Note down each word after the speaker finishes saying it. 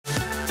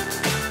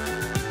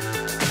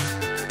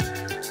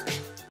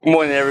Good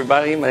morning,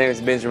 everybody. My name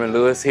is Benjamin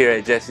Lewis here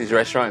at Jesse's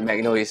Restaurant in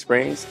Magnolia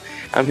Springs.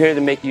 I'm here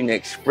to make you an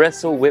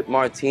espresso whipped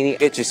martini.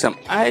 Get you some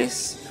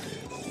ice.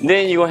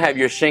 Then you're gonna have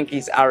your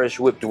Shanky's Irish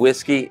whipped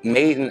whiskey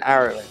made in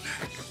Ireland.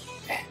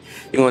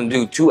 You're gonna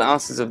do 2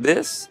 ounces of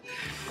this.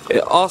 It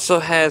also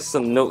has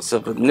some notes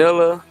of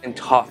vanilla and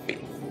toffee,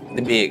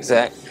 to be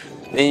exact.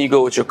 Then you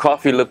go with your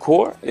coffee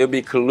liqueur. It'll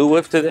be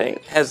Kahlua today.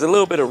 It has a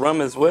little bit of rum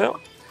as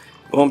well.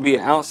 Gonna be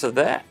 1 ounce of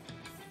that.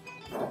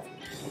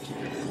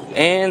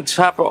 And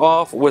top it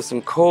off with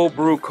some cold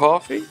brew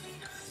coffee.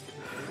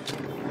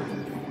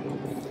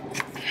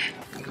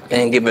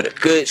 And give it a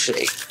good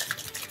shake.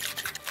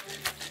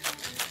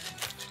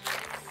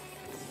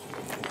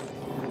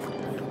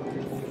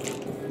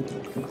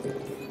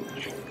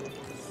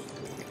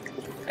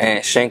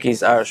 And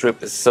Shanky's Irish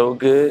Whip is so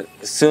good.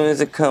 As soon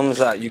as it comes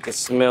out, you can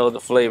smell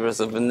the flavors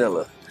of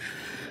vanilla.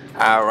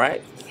 All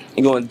right,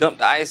 you're gonna dump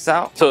the ice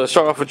out. So to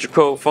start off with your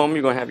cold foam,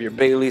 you're gonna have your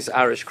Bailey's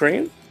Irish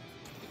Cream.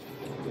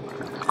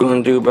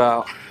 Gonna do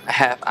about a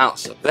 1/2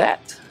 ounce of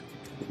that.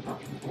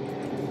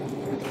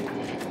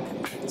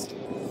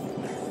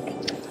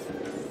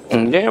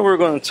 And then we're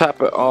gonna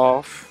top it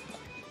off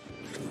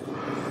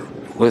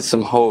with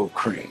some whole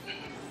cream.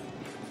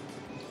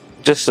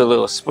 Just a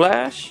little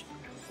splash.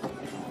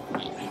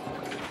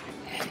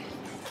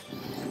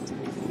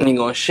 And you're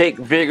gonna shake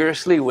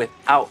vigorously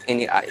without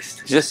any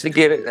ice, just to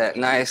get it that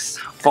nice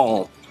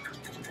foam.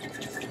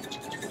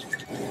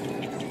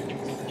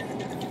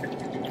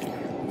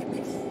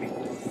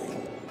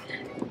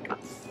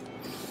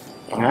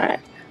 All right,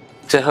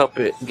 to help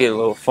it get a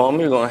little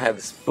foamy, you're gonna have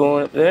a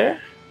spoon up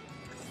there,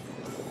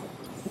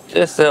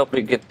 just to help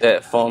it get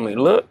that foamy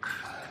look.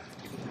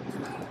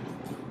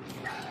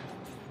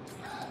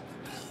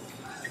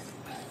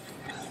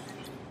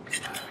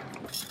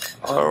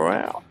 All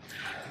right.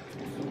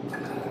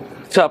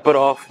 Top it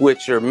off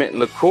with your mint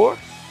liqueur,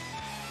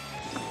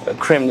 a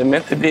creme de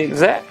menthe to be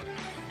exact.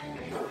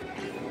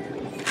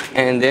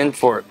 And then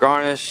for a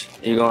garnish,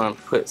 you're gonna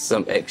put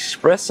some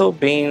espresso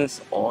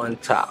beans on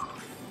top.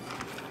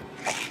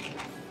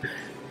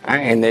 All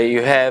right, and there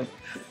you have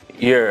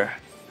your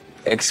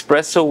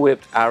espresso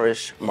whipped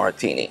Irish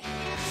martini.